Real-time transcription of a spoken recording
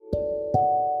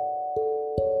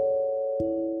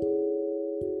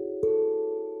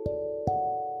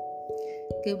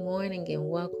Good morning and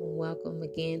welcome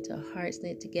again to Hearts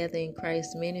Knit Together in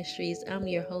Christ Ministries. I'm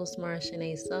your host,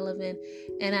 Marshanae Sullivan,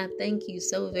 and I thank you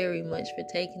so very much for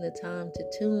taking the time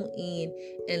to tune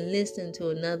in and listen to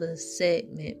another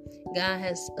segment. God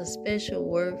has a special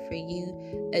word for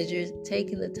you as you're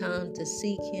taking the time to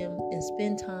seek Him and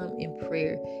spend time in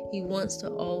prayer. He wants to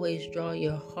always draw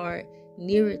your heart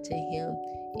nearer to Him,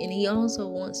 and He also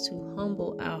wants to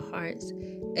humble our hearts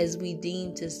as we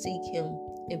deem to seek Him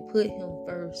and put Him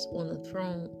first on the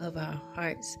throne of our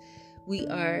hearts. We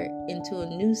are into a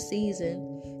new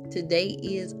season. Today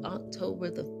is October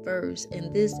the 1st,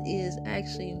 and this is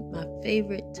actually my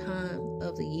favorite time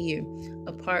of the year.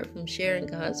 Apart from sharing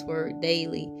God's Word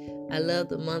daily, I love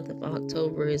the month of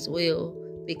October as well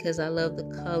because I love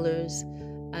the colors.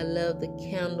 I love the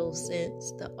candle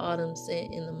scents, the autumn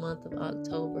scent in the month of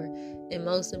October. And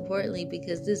most importantly,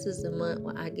 because this is the month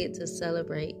where I get to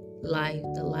celebrate life,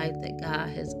 the life that God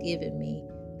has given me.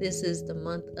 This is the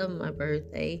month of my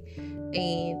birthday.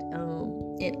 And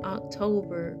in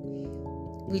October,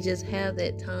 we just have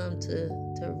that time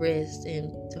to rest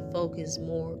and to focus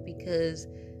more because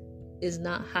it's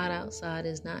not hot outside,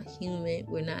 it's not humid,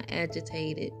 we're not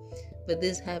agitated. But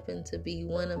this happened to be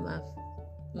one of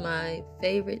my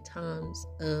favorite times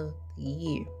of the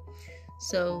year.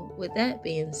 So with that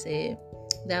being said,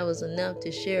 that was enough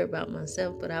to share about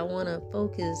myself, but I want to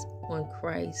focus on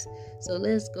Christ. So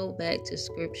let's go back to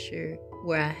scripture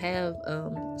where I have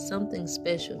something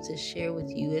special to share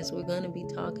with you as we're going to be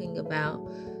talking about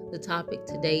the topic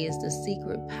today is the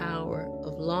secret power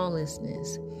of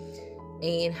lawlessness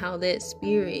and how that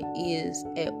spirit is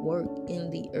at work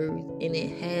in the earth, and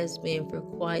it has been for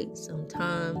quite some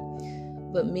time.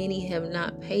 But many have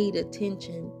not paid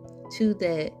attention to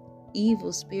that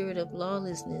evil spirit of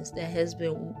lawlessness that has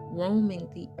been roaming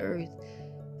the earth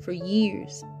for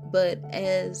years. But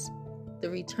as the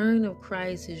return of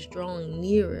Christ is drawing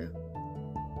nearer,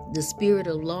 the spirit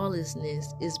of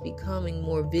lawlessness is becoming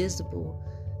more visible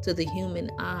to the human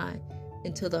eye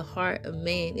and to the heart of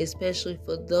man, especially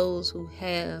for those who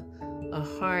have a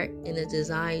heart and a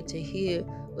desire to hear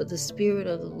what the Spirit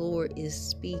of the Lord is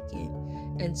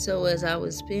speaking. And so as I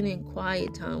was spending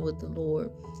quiet time with the Lord,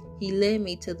 He led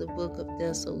me to the book of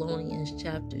Thessalonians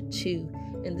chapter 2.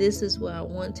 And this is what I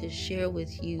want to share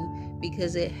with you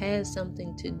because it has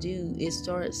something to do. It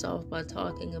starts off by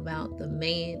talking about the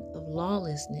man of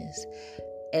lawlessness.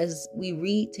 As we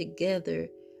read together,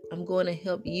 I'm going to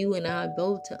help you and I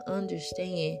both to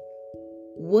understand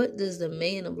what does the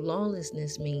man of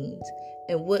lawlessness means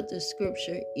and what the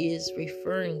scripture is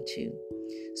referring to.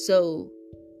 So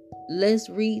let's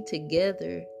read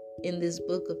together in this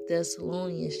book of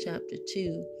Thessalonians chapter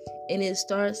 2. And it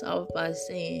starts off by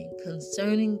saying,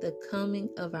 concerning the coming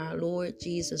of our Lord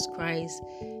Jesus Christ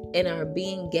and our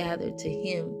being gathered to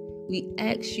Him, we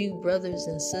ask you, brothers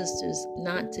and sisters,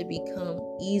 not to become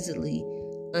easily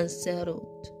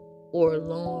unsettled or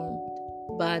alarmed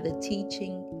by the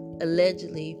teaching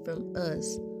allegedly from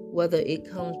us, whether it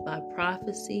comes by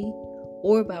prophecy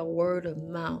or by word of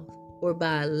mouth or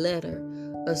by a letter,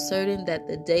 asserting that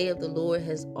the day of the Lord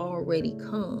has already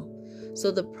come.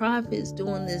 So the prophets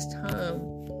during this time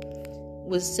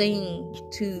was saying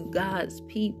to God's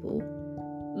people,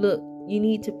 look, you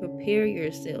need to prepare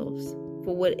yourselves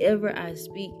for whatever I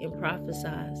speak and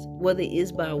prophesize, whether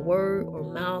it's by word or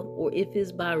mouth or if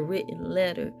it's by written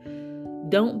letter.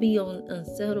 Don't be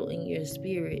unsettled in your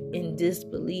spirit, in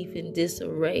disbelief and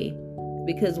disarray,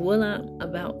 because what I'm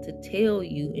about to tell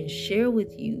you and share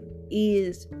with you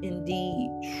is indeed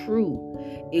true.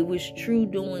 It was true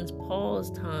during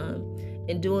Paul's time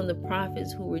and during the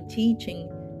prophets who were teaching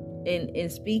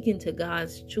and speaking to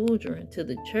God's children, to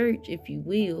the church, if you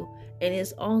will. And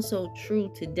it's also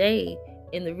true today.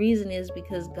 And the reason is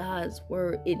because God's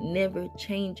word, it never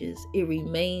changes. It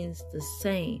remains the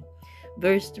same.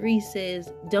 Verse 3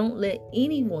 says, don't let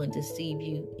anyone deceive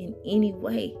you in any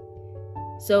way.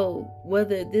 So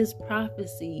whether this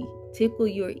prophecy tickle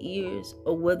your ears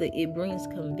or whether it brings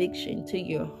conviction to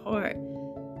your heart,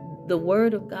 the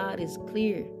word of God is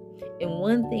clear. And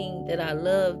one thing that I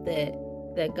love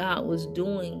that God was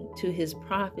doing to His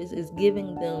prophets is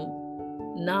giving them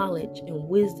knowledge and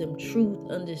wisdom,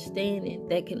 truth, understanding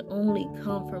that can only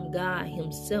come from God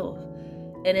Himself.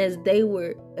 And as they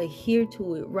were adhere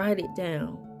to it, write it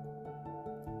down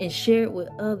and share it with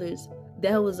others,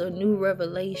 that was a new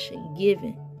revelation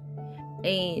given.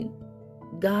 And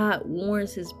God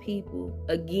warns His people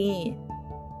again,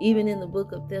 even in the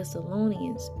book of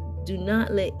Thessalonians, do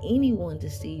not let anyone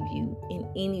deceive you in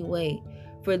any way,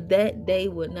 for that day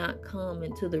will not come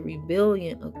until the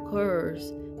rebellion occurs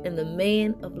and the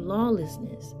man of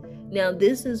lawlessness Now,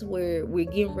 this is where we're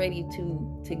getting ready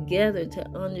to together to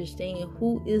understand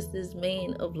who is this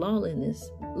man of lawlessness,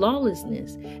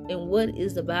 and what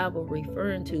is the Bible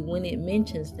referring to when it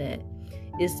mentions that.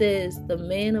 It says the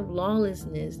man of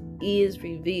lawlessness is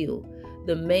revealed,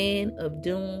 the man of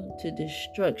doom to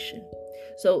destruction.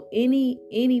 So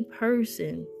any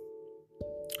person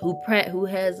who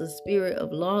has a spirit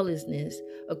of lawlessness,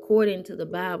 according to the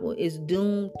Bible, is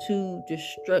doomed to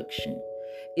destruction,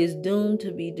 is doomed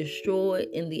to be destroyed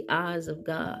in the eyes of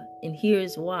God. And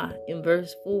here's why. In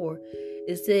verse 4,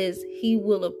 it says, he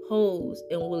will oppose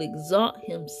and will exalt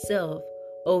himself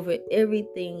over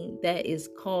everything that is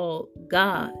called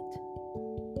God.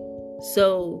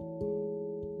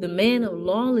 So the man of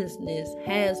lawlessness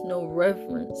has no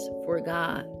reference for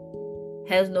God,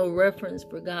 has no reference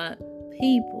for God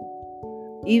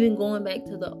people. Even going back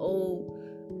to the Old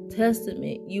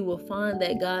Testament, you will find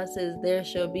that God says, there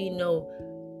shall be no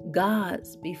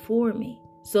gods before me.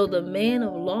 So the man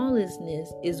of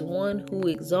lawlessness is one who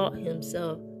exalts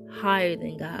himself higher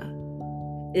than God.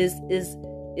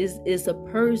 Is a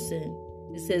person.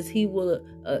 It says he will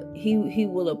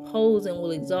oppose and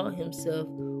will exalt himself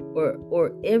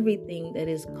or everything that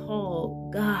is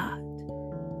called God.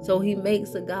 So he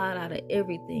makes a God out of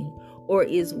everything, or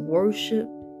is worship.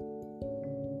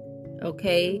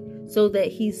 Okay, so that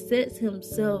he sets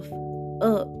himself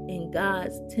up in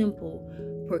God's temple,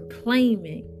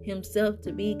 proclaiming himself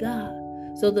to be God.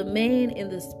 So the man in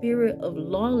the spirit of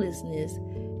lawlessness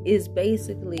is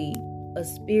basically a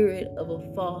spirit of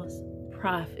a false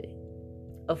prophet,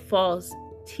 a false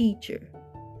teacher.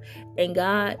 And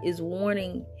God is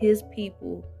warning his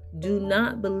people, do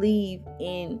not believe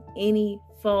in any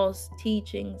false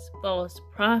teachings, false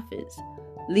prophets,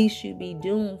 lest you be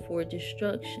doomed for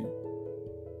destruction.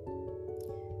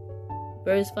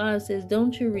 Verse 5 says,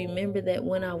 don't you remember that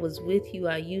when I was with you,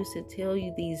 I used to tell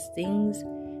you these things,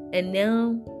 and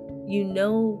now you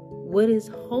know what is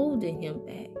holding him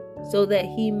back, so that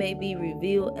he may be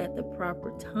revealed at the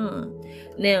proper time.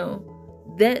 Now,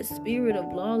 that spirit of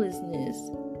lawlessness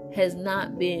has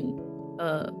not been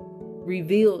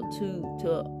revealed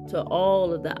to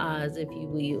all of the eyes, if you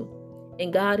will.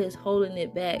 And God is holding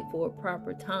it back for a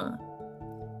proper time.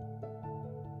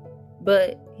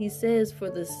 But he says for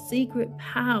the secret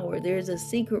power, there's a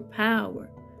secret power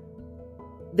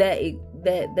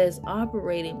that's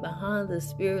operating behind the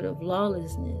spirit of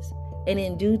lawlessness. And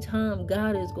in due time,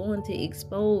 God is going to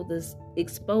expose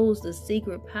the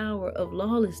secret power of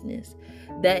lawlessness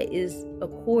that is,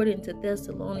 according to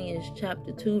Thessalonians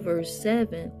chapter 2, verse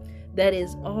 7, that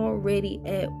is already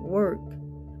at work.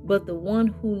 But the one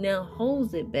who now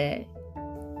holds it back,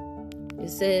 it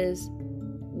says,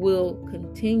 will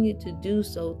continue to do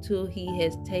so till he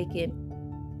has taken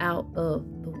out of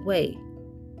the way.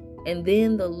 And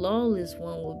then the lawless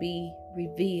one will be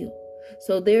revealed.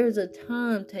 So there's a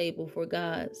timetable for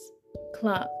God's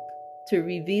clock to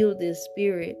reveal this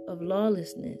spirit of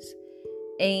lawlessness.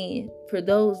 And for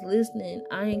those listening,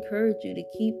 I encourage you to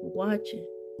keep watching,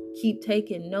 keep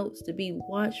taking notes, to be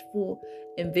watchful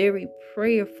and very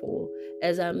prayerful,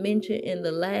 as I mentioned in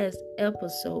the last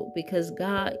episode, because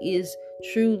God is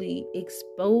truly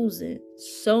exposing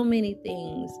so many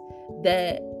things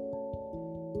that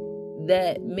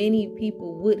many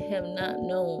people would have not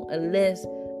known unless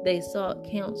they sought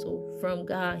counsel from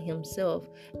God himself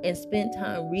and spent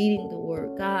time reading the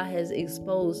word. God has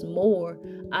exposed more,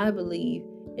 I believe,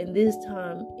 in this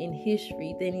time in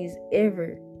history than he's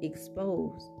ever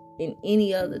exposed in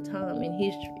any other time in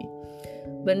history.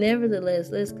 But nevertheless,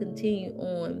 let's continue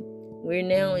on. We're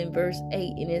now in verse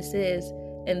 8, and it says,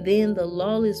 and then the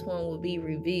lawless one will be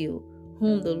revealed,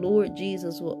 whom the Lord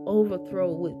Jesus will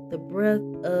overthrow with the breath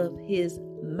of his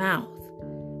mouth.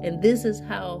 And this is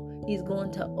how he's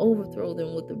going to overthrow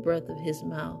them, with the breath of his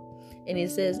mouth. And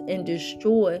it says, and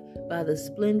destroy by the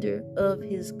splendor of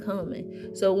his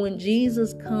coming. So when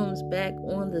Jesus comes back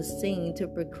on the scene to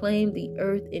proclaim the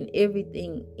earth and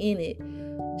everything in it,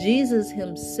 Jesus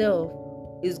himself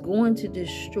is going to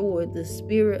destroy the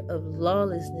spirit of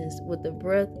lawlessness with the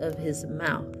breath of his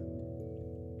mouth.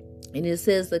 And it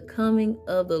says the coming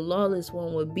of the lawless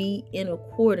one will be in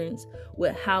accordance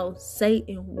with how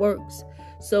Satan works.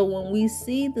 So when we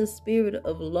see the spirit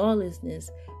of lawlessness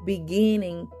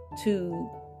beginning to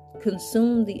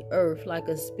consume the earth like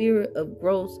a spirit of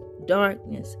gross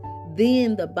darkness,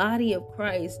 then the body of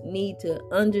Christ need to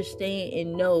understand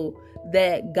and know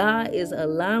that God is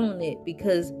allowing it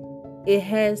because it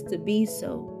has to be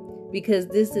so. because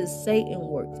this is Satan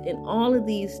works. And all of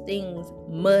these things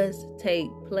must take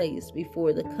place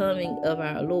before the coming of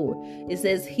our Lord. It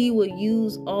says he will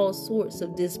use all sorts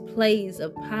of displays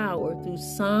of power through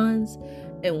signs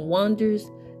and wonders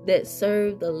that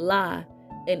serve the lie,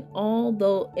 and all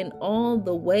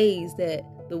the ways that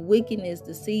the wickedness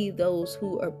deceive those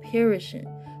who are perishing.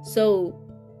 So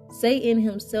Satan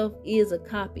himself is a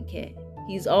copycat.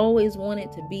 He's always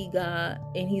wanted to be God,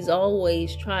 and he's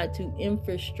always tried to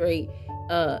infiltrate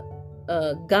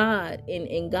God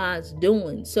in God's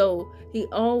doing. So he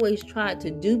always tried to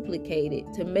duplicate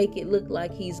it to make it look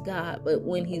like he's God, but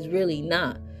when he's really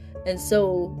not. And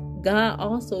so God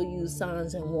also used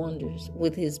signs and wonders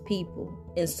with his people,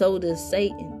 and so does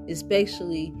Satan,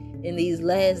 especially in these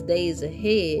last days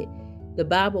ahead. The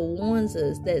Bible warns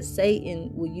us that Satan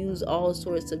will use all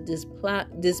sorts of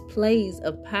displays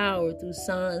of power through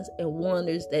signs and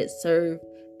wonders that serve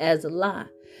as a lie.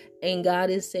 And God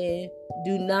is saying,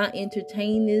 do not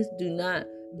entertain this. Do not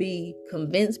be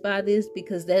convinced by this,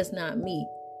 because that's not me.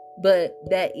 But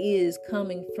that is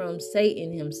coming from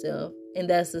Satan himself. And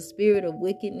that's the spirit of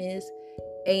wickedness.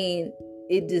 And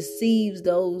it deceives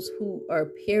those who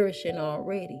are perishing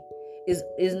already.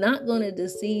 Is not going to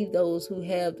deceive those who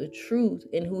have the truth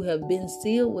and who have been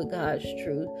sealed with God's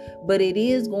truth, but it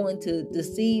is going to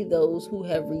deceive those who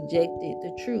have rejected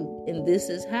the truth. And this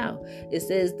is how it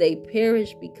says they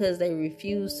perish because they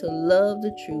refuse to love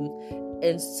the truth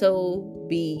and so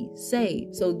be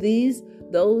saved. So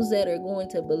those that are going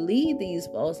to believe these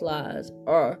false lies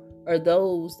are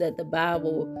those that the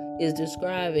Bible is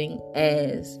describing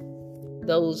as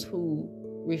those who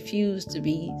refuse to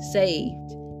be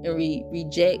saved and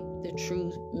reject the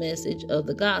true message of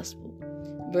the gospel.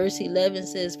 Verse 11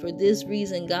 says, for this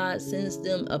reason God sends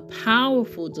them a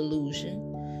powerful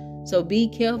delusion. So be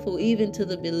careful even to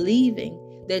the believing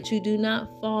that you do not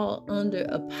fall under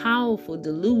a powerful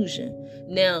delusion.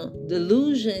 Now,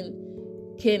 delusion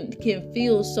can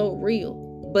feel so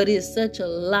real, but it's such a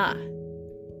lie.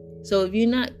 So if you're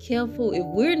not careful, if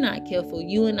we're not careful,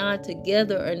 you and I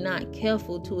together are not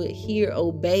careful to adhere,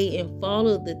 obey, and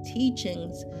follow the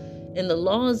teachings and the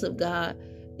laws of God,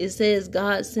 it says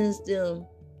God sends them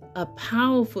a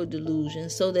powerful delusion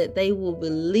so that they will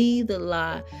believe the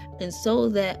lie, and so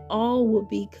that all will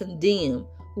be condemned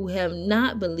who have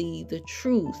not believed the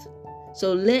truth.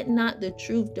 So let not the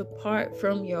truth depart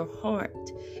from your heart.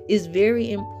 It's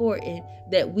very important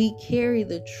that we carry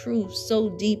the truth so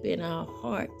deep in our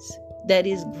hearts that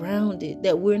is grounded,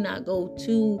 that we're not going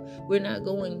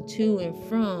to and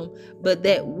from, but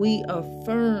that we are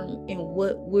firm in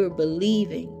what we're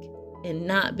believing and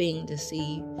not being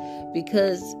deceived.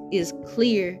 Because it's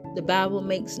clear, the Bible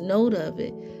makes note of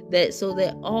it, that so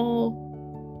that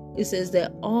it says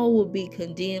that all will be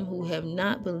condemned who have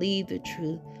not believed the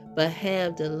truth, but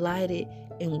have delighted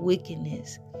in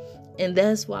wickedness. And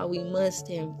that's why we must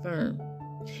stand firm.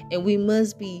 And we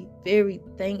must be very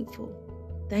thankful.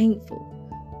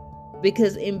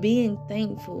 Because in being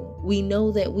thankful, we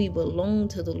know that we belong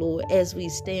to the Lord as we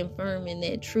stand firm in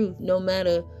that truth, no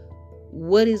matter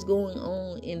what is going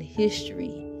on in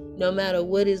history, no matter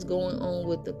what is going on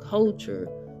with the culture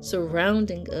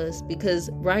surrounding us. Because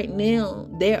right now,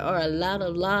 there are a lot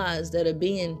of lies that are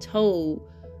being told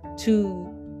to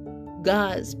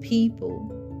God's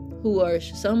people, who are,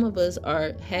 some of us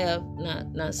have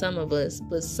not some of us,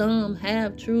 but some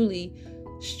have truly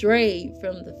strayed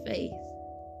from the faith.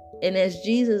 And as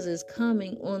Jesus is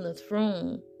coming on the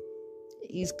throne,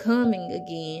 he's coming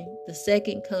again. The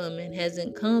second coming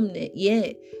hasn't come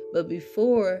yet, but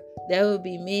before, there will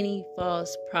be many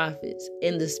false prophets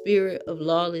and the spirit of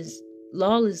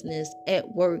lawlessness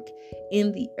at work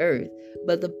in the earth.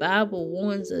 But the Bible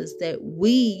warns us that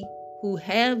we who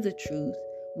have the truth,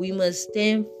 we must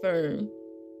stand firm.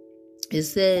 It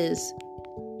says,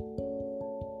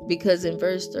 because in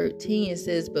verse 13 it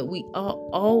says, but we ought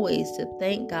always to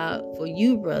thank God for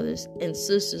you, brothers and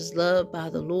sisters loved by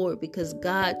the Lord, because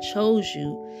God chose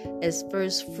you as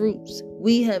first fruits.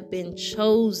 We have been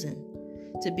chosen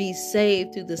to be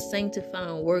saved through the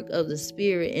sanctifying work of the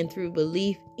Spirit and through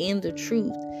belief in the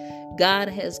truth. God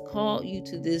has called you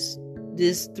to this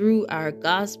through our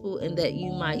gospel, and that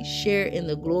you might share in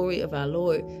the glory of our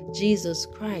Lord Jesus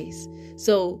Christ.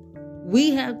 So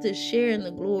we have to share in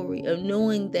the glory of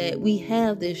knowing that we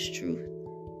have this truth,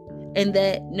 and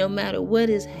that no matter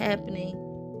what is happening,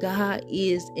 God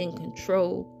is in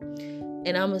control.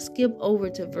 And I'm going to skip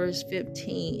over to verse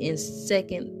 15 in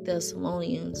 2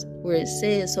 Thessalonians, where it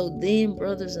says, so then,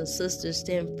 brothers and sisters,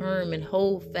 stand firm and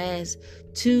hold fast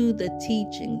to the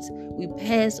teachings we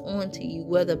pass on to you,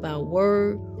 whether by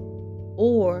word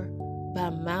or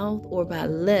by mouth or by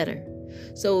letter.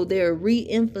 So they're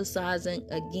re-emphasizing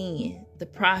again. The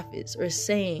prophets are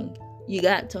saying, you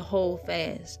got to hold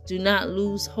fast. Do not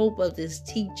lose hope of this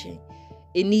teaching.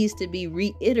 It needs to be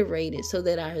reiterated so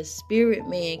that our spirit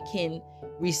man can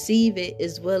receive it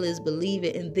as well as believe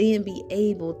it, and then be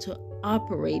able to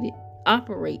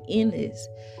operate in this.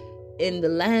 In the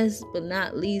last but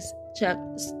not least,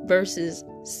 verses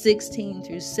 16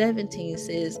 through 17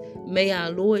 says, may our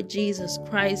Lord Jesus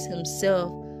Christ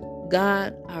himself,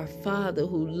 God our Father,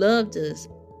 who loved us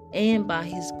and by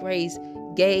his grace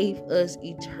gave us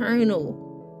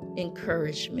eternal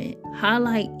encouragement.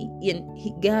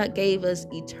 God gave us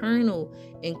eternal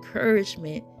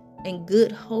encouragement and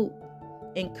good hope.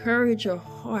 Encourage your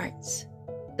hearts.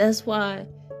 That's why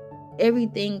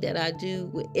everything that I do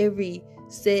with every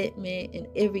segment and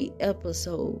every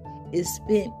episode is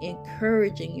spent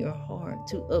encouraging your heart,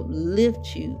 to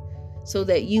uplift you so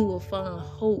that you will find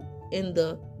hope in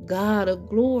the God of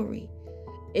glory.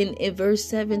 In verse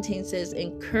 17 says,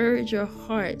 encourage your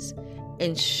hearts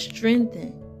and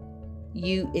strengthen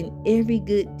you in every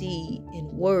good deed and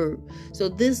word. So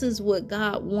this is what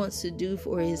God wants to do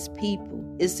for his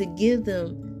people, is to give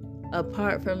them,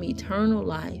 apart from eternal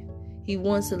life, he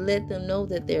wants to let them know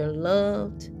that they're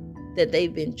loved, that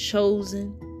they've been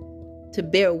chosen to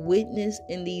bear witness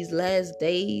in these last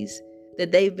days,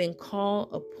 that they've been called,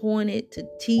 appointed to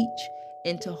teach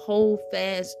and to hold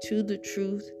fast to the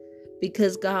truth,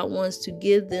 because God wants to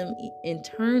give them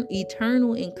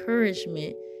eternal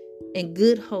encouragement and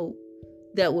good hope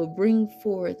that will bring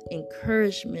forth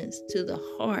encouragements to the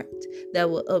heart, that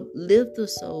will uplift the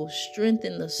soul,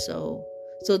 strengthen the soul,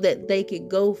 so that they could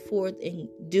go forth and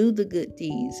do the good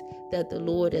deeds that the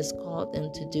Lord has called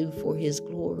them to do for his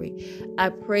glory. I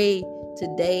pray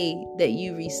today that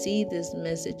you receive this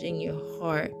message in your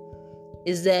heart,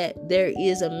 is that there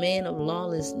is a man of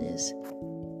lawlessness,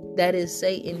 that is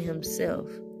Satan himself.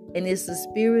 And it's the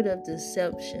spirit of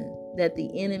deception that the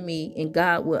enemy, and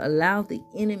God will allow the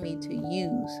enemy to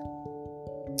use.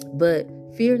 But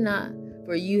fear not,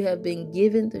 for you have been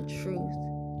given the truth,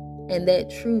 and that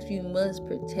truth you must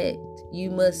protect.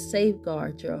 You must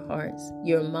safeguard your hearts,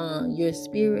 your mind, your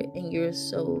spirit, and your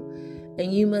soul.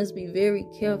 And you must be very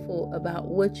careful about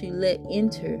what you let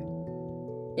enter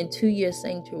into your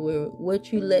sanctuary,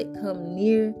 what you let come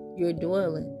near your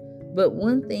dwelling. But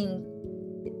one thing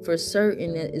for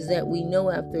certain is that we know,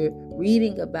 after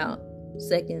reading about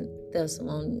 2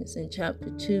 Thessalonians in chapter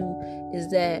 2,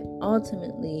 is that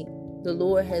ultimately the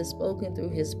Lord has spoken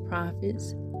through his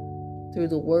prophets, through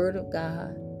the word of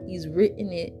God. He's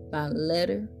written it by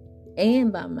letter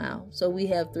and by mouth. So we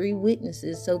have 3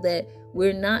 witnesses so that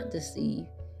we're not deceived.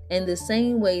 And the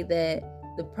same way that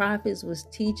the prophets was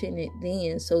teaching it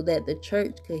then so that the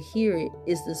church could hear it,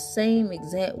 is the same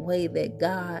exact way that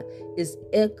God is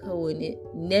echoing it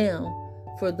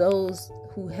now for those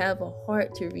who have a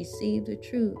heart to receive the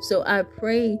truth. So I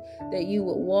pray that you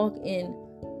would walk in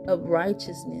of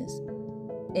righteousness,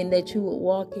 and that you would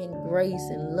walk in grace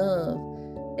and love,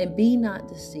 and be not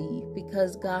deceived,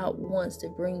 because God wants to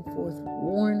bring forth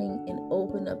warning and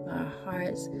open up our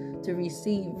hearts to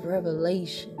receive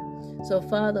revelation. So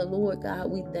Father, Lord God,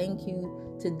 we thank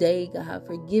you today, God,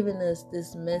 for giving us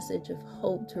this message of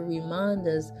hope to remind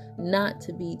us not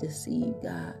to be deceived,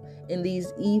 God, in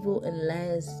these evil and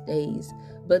last days,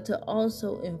 but to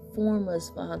also inform us,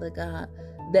 Father God,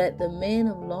 that the man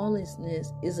of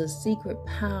lawlessness is a secret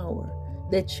power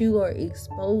that you are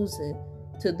exposing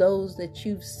to those that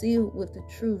you've sealed with the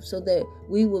truth, so that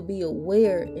we will be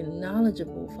aware and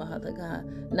knowledgeable, Father God,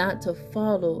 not to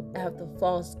follow after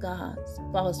false gods,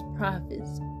 false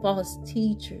prophets, false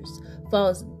teachers,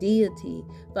 false deity.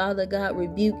 Father God,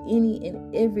 rebuke any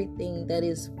and everything that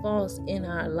is false in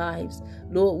our lives.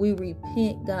 Lord, we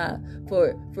repent, God,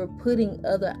 for putting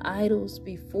other idols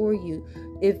before you.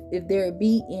 If there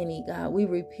be any, God, we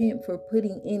repent for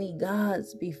putting any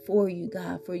gods before you,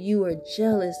 God, for you are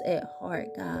jealous at heart,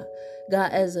 God.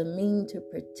 God, as a mean to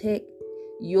protect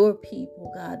your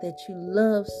people, God, that you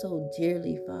love so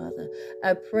dearly, Father.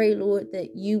 I pray, Lord,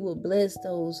 that you will bless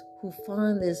those who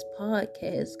find this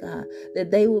podcast, God, that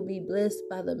they will be blessed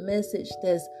by the message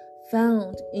that's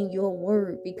found in your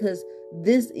word, because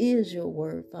this is your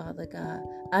word, Father God.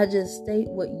 I just state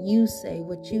what you say,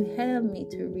 what you have me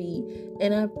to read.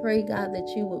 And I pray, God,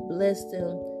 that you would bless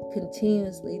them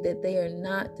continuously, that they are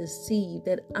not deceived,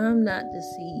 that I'm not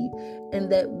deceived,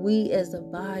 and that we as a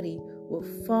body will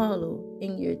follow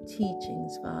in your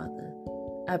teachings, Father.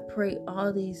 I pray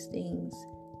all these things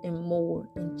and more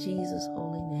in Jesus'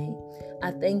 holy name.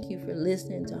 I thank you for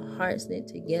listening to Hearts Knit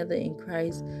Together in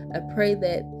Christ. I pray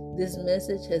that this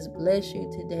message has blessed you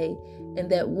today, and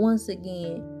that once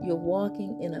again you're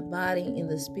walking and abiding in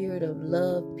the spirit of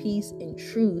love, peace, and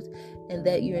truth, and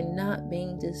that you're not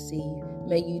being deceived.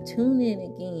 May you tune in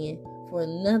again for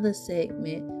another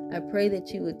segment. I pray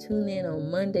that you would tune in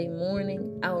on Monday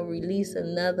morning. I will release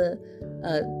another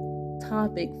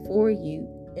topic for you,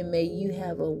 and may you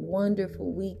have a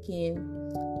wonderful weekend,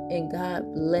 and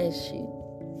God bless you.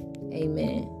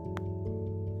 Amen.